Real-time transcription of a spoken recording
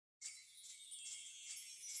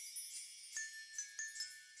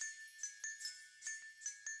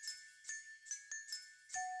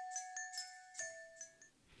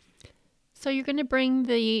So you're going to bring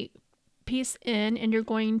the piece in and you're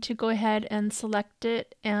going to go ahead and select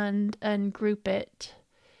it and group it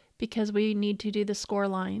because we need to do the score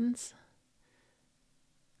lines.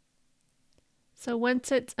 So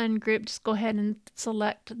once it's ungrouped, just go ahead and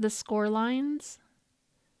select the score lines.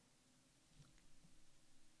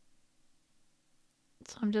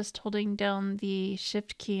 So I'm just holding down the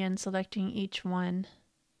Shift key and selecting each one.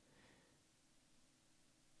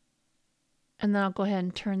 And then I'll go ahead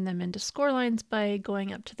and turn them into score lines by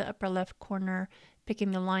going up to the upper left corner,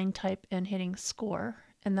 picking the line type and hitting score.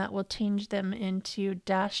 And that will change them into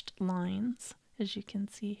dashed lines, as you can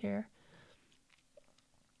see here.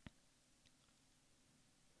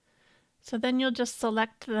 So then you'll just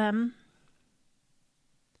select them.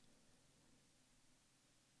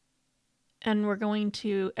 And we're going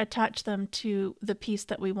to attach them to the piece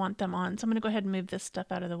that we want them on. So I'm going to go ahead and move this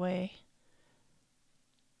stuff out of the way.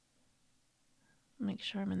 Make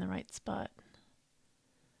sure I'm in the right spot.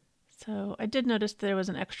 So I did notice there was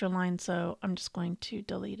an extra line, so I'm just going to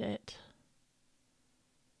delete it.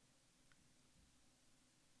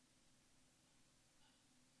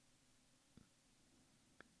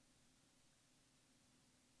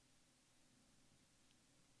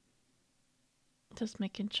 Just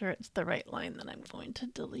making sure it's the right line that I'm going to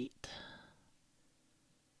delete.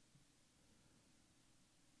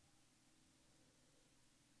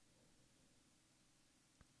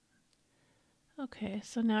 Okay,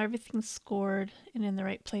 so now everything's scored and in the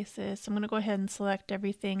right places. So I'm going to go ahead and select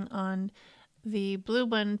everything on the blue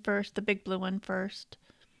one first, the big blue one first.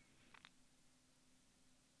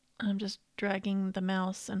 I'm just dragging the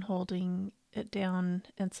mouse and holding it down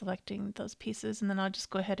and selecting those pieces, and then I'll just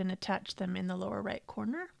go ahead and attach them in the lower right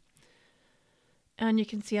corner. And you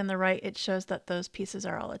can see on the right it shows that those pieces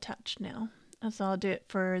are all attached now. And so I'll do it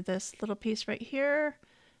for this little piece right here.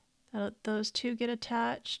 Those two get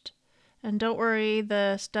attached. And don't worry,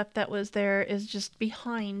 the stuff that was there is just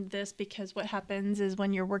behind this, because what happens is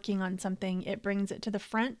when you're working on something, it brings it to the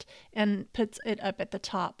front and puts it up at the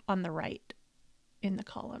top on the right in the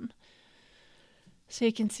column. So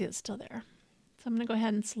you can see it's still there. So I'm going to go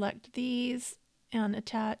ahead and select these and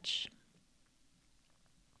attach.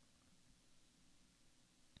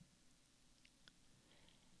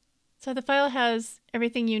 So the file has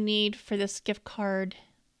everything you need for this gift card.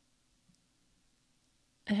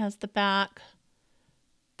 It has the back,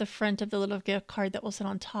 the front of the little gift card that will sit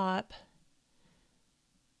on top,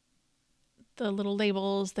 the little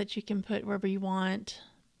labels that you can put wherever you want,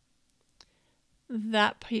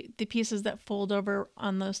 the pieces that fold over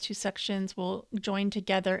on those two sections will join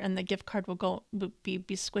together and the gift card will be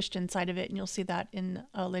squished inside of it, and you'll see that in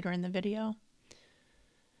later in the video.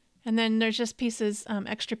 And then there's just pieces,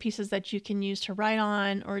 extra pieces that you can use to write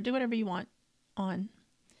on or do whatever you want on.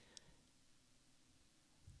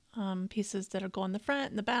 Pieces that'll go on the front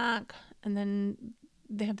and the back, and then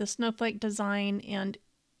they have the snowflake design, and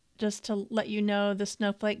just to let you know, the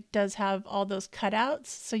snowflake does have all those cutouts,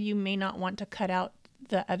 so you may not want to cut out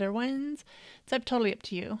the other ones. It's totally up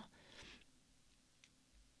to you.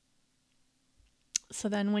 So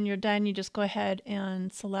then when you're done, you just go ahead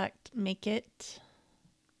and select Make It.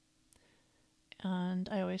 And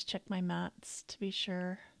I always check my mats to be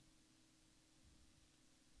sure.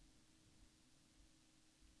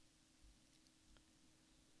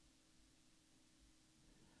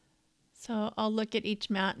 So I'll look at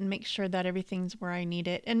each mat and make sure that everything's where I need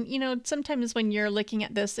it. And you know, sometimes when you're looking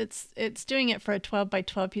at this, it's doing it for a 12 by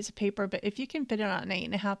 12 piece of paper, but if you can fit it on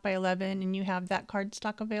an 8.5 by 11 and you have that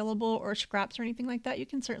cardstock available or scraps or anything like that, you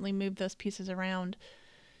can certainly move those pieces around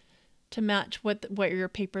to match what your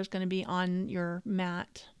paper is going to be on your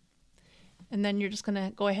mat. And then you're just going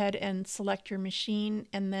to go ahead and select your machine,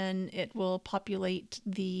 and then it will populate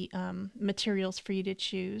the materials for you to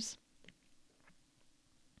choose.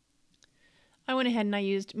 I went ahead and I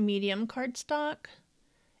used medium cardstock,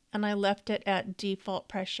 and I left it at default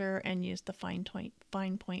pressure and used the fine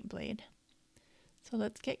point blade. So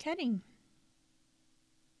let's get cutting.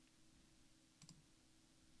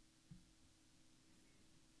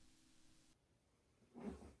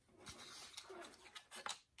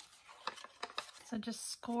 So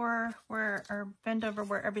just score where, or bend over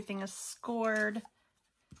where everything is scored.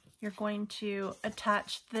 You're going to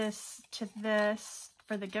attach this to this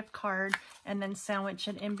for the gift card, and then sandwich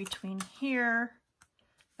it in between here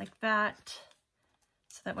like that,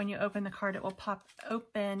 so that when you open the card it will pop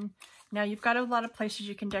open. Now you've got a lot of places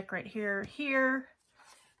you can decorate here, here,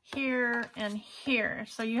 here, and here.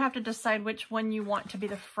 So you have to decide which one you want to be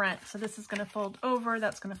the front. So this is going to fold over,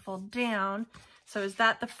 that's going to fold down. So is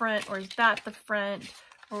that the front or is that the front?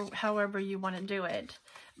 or however you want to do it.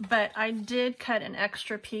 But I did cut an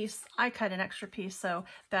extra piece. I cut an extra piece so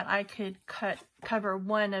that I could cover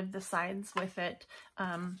one of the sides with it,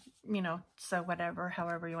 you know, so whatever,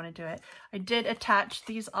 however you want to do it. I did attach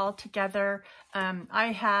these all together. I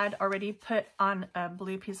had already put on a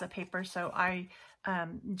blue piece of paper, so I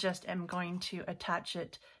just am going to attach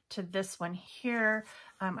it to this one here.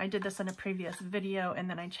 I did this in a previous video, and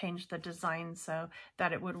then I changed the design so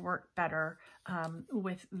that it would work better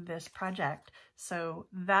with this project. So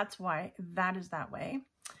that's why that is that way.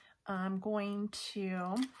 I'm going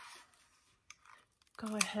to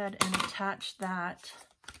go ahead and attach that.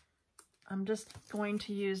 I'm just going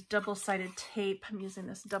to use double-sided tape. I'm using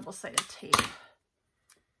this double-sided tape.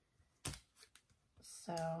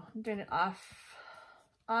 So I'm doing it off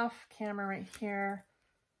camera right here.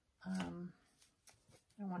 I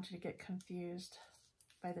don't want you to get confused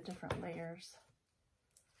by the different layers.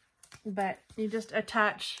 But you just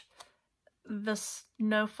attach the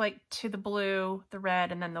snowflake to the blue, the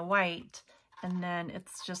red, and then the white. And then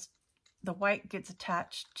it's just, the white gets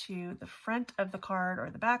attached to the front of the card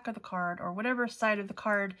or the back of the card or whatever side of the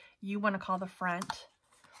card you want to call the front.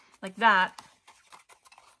 Like that.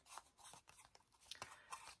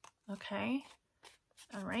 Okay.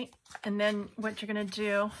 All right. And then what you're going to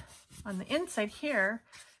do on the inside here,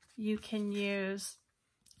 you can use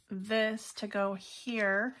this to go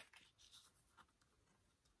here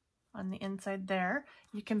on the inside there.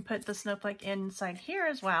 You can put the snowflake inside here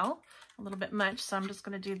as well, a little bit much, so I'm just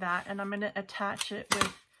going to do that, and I'm going to attach it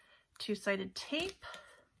with two-sided tape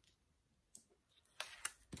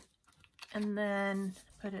and then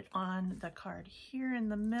put it on the card here in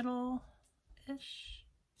the middle-ish,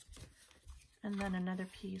 and then another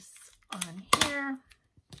piece on here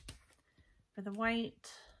for the white.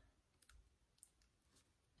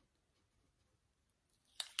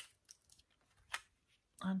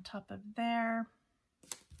 On top of there.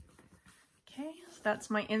 Okay, so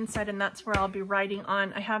that's my inside, and that's where I'll be writing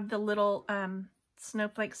on. I have the little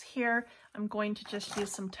snowflakes here. I'm going to just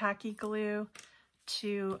use some tacky glue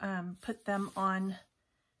to put them on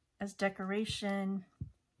as decoration.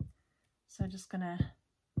 So just gonna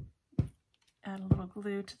add a little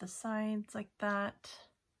glue to the sides like that.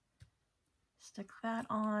 Stick that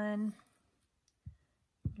on.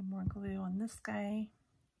 Get more glue on this guy.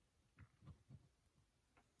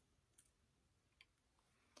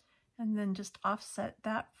 And then just offset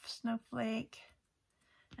that snowflake.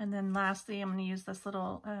 And then lastly, I'm going to use this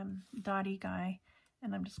little dotty guy,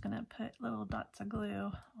 and I'm just going to put little dots of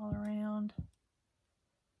glue all around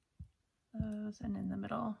those and in the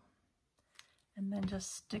middle. And then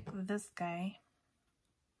just stick this guy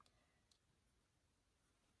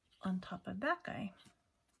on top of that guy.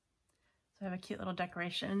 So I have a cute little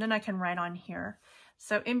decoration, and then I can write on here.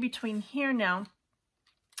 So in between here now,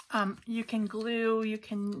 you can glue, you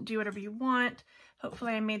can do whatever you want.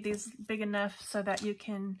 Hopefully I made these big enough so that you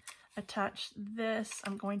can attach this.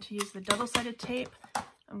 I'm going to use the double-sided tape.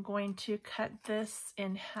 I'm going to cut this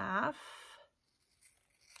in half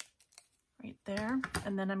right there,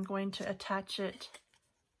 and then I'm going to attach it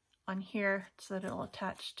on here so that it'll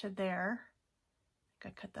attach to there. I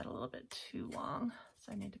think I cut that a little bit too long,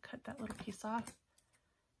 so I need to cut that little piece off.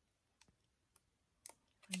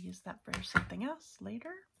 I'll use that for something else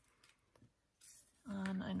later.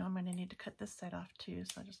 I know I'm going to need to cut this side off too,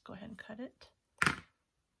 so I'll just go ahead and cut it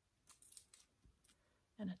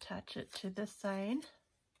and attach it to this side.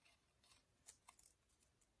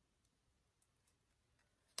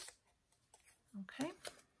 Okay,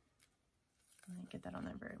 I didn't get that on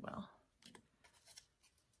there very well.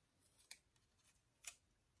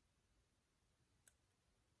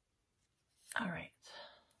 All right,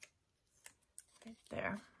 right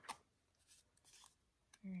there,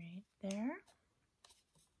 right there.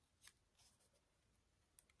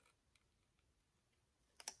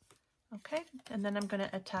 Okay, and then I'm going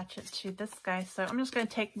to attach it to this guy. So I'm just going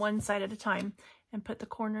to take one side at a time and put the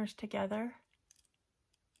corners together.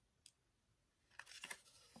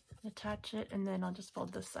 Attach it, and then I'll just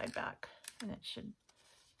fold this side back, and it should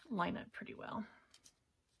line up pretty well.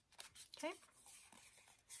 Okay.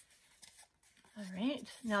 All right,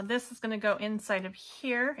 now this is going to go inside of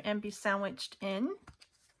here and be sandwiched in.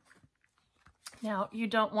 Now you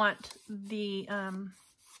don't want the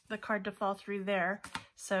card to fall through there,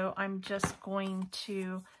 so I'm just going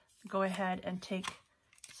to go ahead and take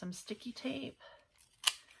some sticky tape,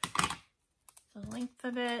 the length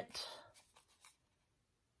of it,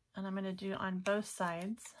 and I'm going to do on both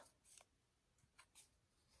sides.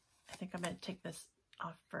 I think I'm going to take this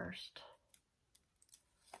off first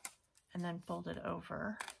and then fold it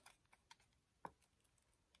over.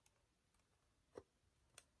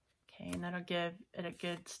 and that'll give it a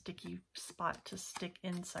good sticky spot to stick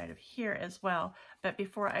inside of here as well. But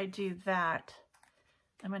before I do that,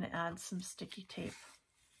 I'm going to add some sticky tape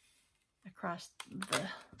across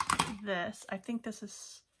this. I think this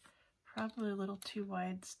is probably a little too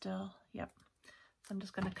wide still. Yep. So I'm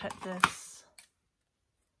just going to cut this.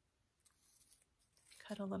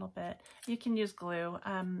 Cut a little bit. You can use glue,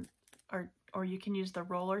 or you can use the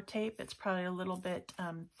roller tape. It's probably a little bit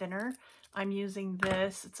thinner. I'm using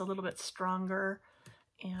this. It's a little bit stronger,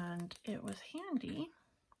 and it was handy.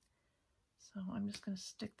 So I'm just going to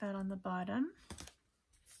stick that on the bottom.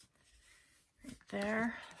 Right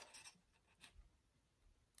there.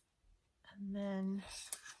 And then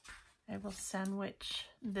I will sandwich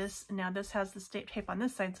this. Now this has the step tape on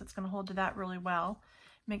this side, so it's going to hold to that really well.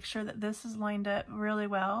 Make sure that this is lined up really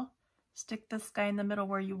well. Stick this guy in the middle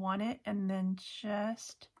where you want it, and then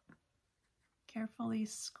just carefully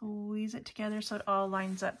squeeze it together so it all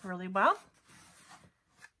lines up really well.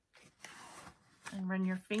 And run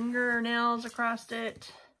your fingernails across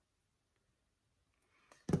it.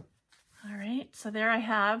 All right, so there I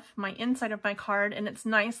have my inside of my card, and it's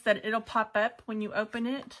nice that it'll pop up when you open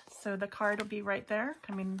it. So the card will be right there.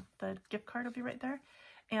 I mean, the gift card will be right there.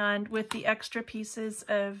 And with the extra pieces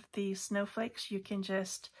of the snowflakes, you can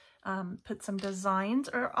just put some designs,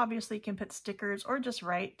 or obviously you can put stickers, or just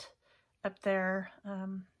write up there.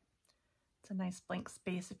 It's a nice blank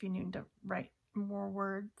space if you need to write more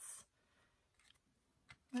words.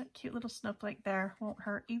 That cute little snowflake there won't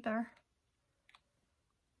hurt either.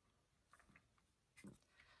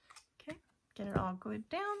 Okay, get it all glued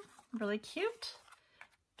down. Really cute.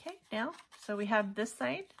 Okay, now, so we have this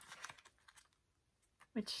side,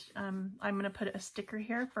 which I'm going to put a sticker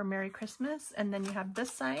here for Merry Christmas, and then you have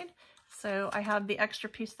this side. So I have the extra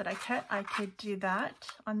piece that I cut. I could do that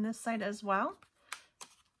on this side as well.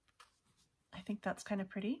 I think that's kind of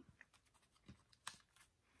pretty.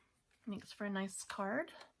 Makes for a nice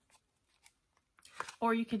card.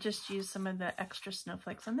 Or you could just use some of the extra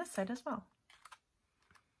snowflakes on this side as well.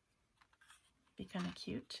 Be kind of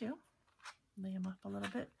cute too. Lay them up a little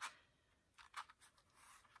bit.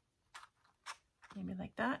 Maybe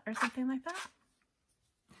like that or something like that.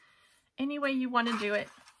 Any way you want to do it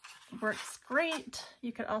works great.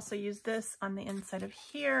 You could also use this on the inside of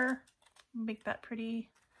here. Make that pretty.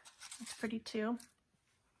 It's pretty too.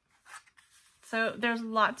 So there's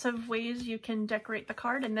lots of ways you can decorate the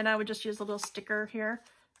card, and then I would just use a little sticker here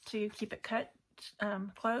to keep it cut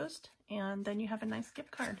closed, and then you have a nice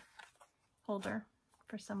gift card holder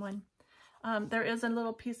for someone. There is a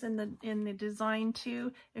little piece in the design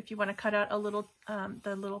too, if you want to cut out a little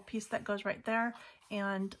the little piece that goes right there,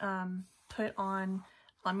 and put on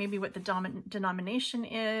maybe what the denomination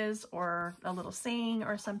is, or a little saying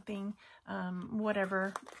or something,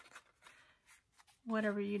 whatever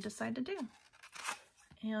you decide to do.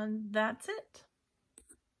 And that's it.